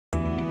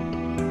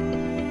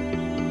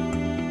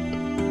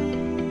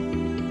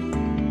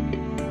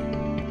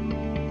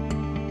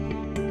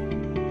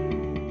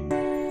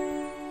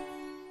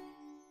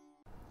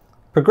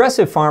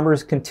Progressive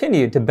farmers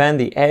continued to bend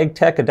the ag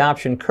tech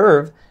adoption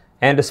curve,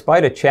 and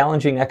despite a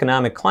challenging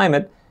economic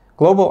climate,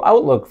 global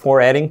outlook for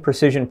adding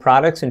precision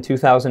products in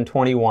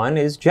 2021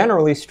 is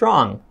generally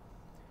strong.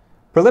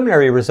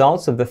 Preliminary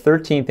results of the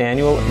 13th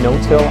annual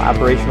No-Till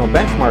Operational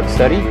Benchmark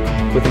Study,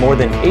 with more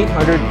than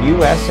 800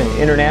 U.S.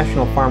 and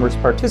international farmers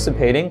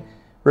participating,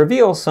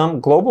 reveal some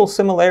global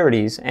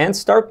similarities and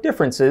stark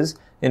differences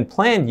in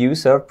planned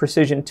use of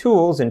precision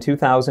tools in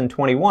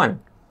 2021.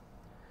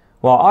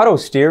 While auto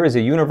steer is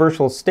a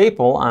universal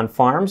staple on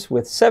farms,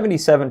 with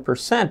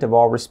 77% of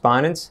all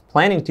respondents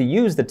planning to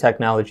use the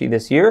technology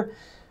this year,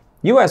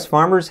 U.S.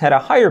 farmers had a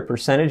higher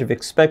percentage of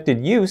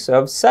expected use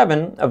of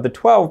 7 of the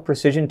 12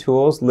 precision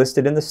tools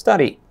listed in the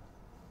study.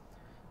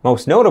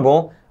 Most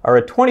notable are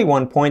a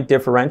 21-point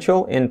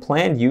differential in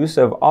planned use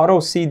of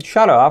auto seed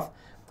shutoff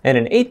and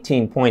an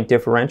 18-point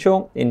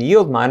differential in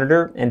yield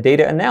monitor and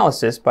data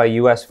analysis by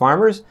U.S.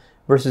 farmers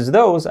versus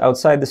those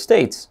outside the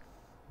states.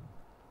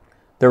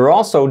 There were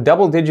also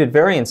double-digit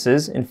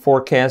variances in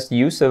forecast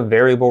use of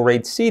variable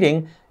rate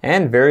seeding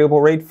and variable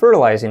rate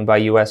fertilizing by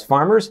U.S.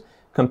 farmers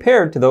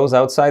compared to those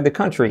outside the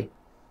country.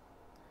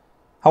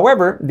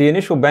 However, the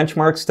initial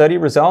benchmark study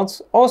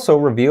results also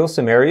reveal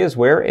some areas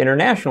where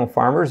international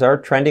farmers are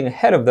trending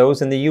ahead of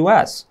those in the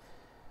U.S.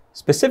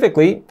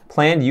 Specifically,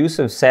 planned use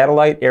of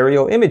satellite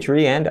aerial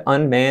imagery and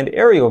unmanned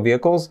aerial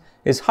vehicles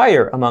is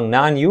higher among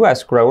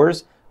non-U.S.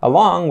 growers,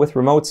 along with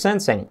remote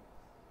sensing.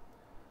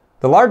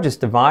 The largest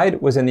divide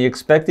was in the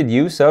expected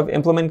use of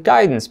implement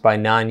guidance by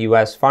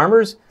non-U.S.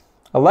 farmers,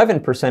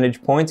 11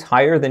 percentage points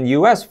higher than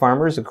U.S.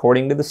 farmers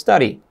according to the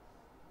study.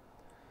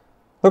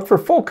 Look for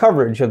full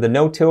coverage of the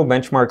No-Till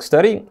benchmark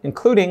study,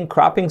 including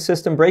cropping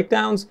system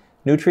breakdowns,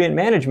 nutrient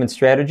management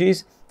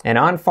strategies, and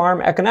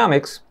on-farm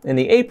economics in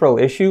the April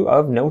issue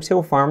of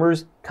No-Till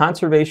Farmers'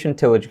 Conservation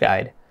Tillage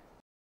Guide.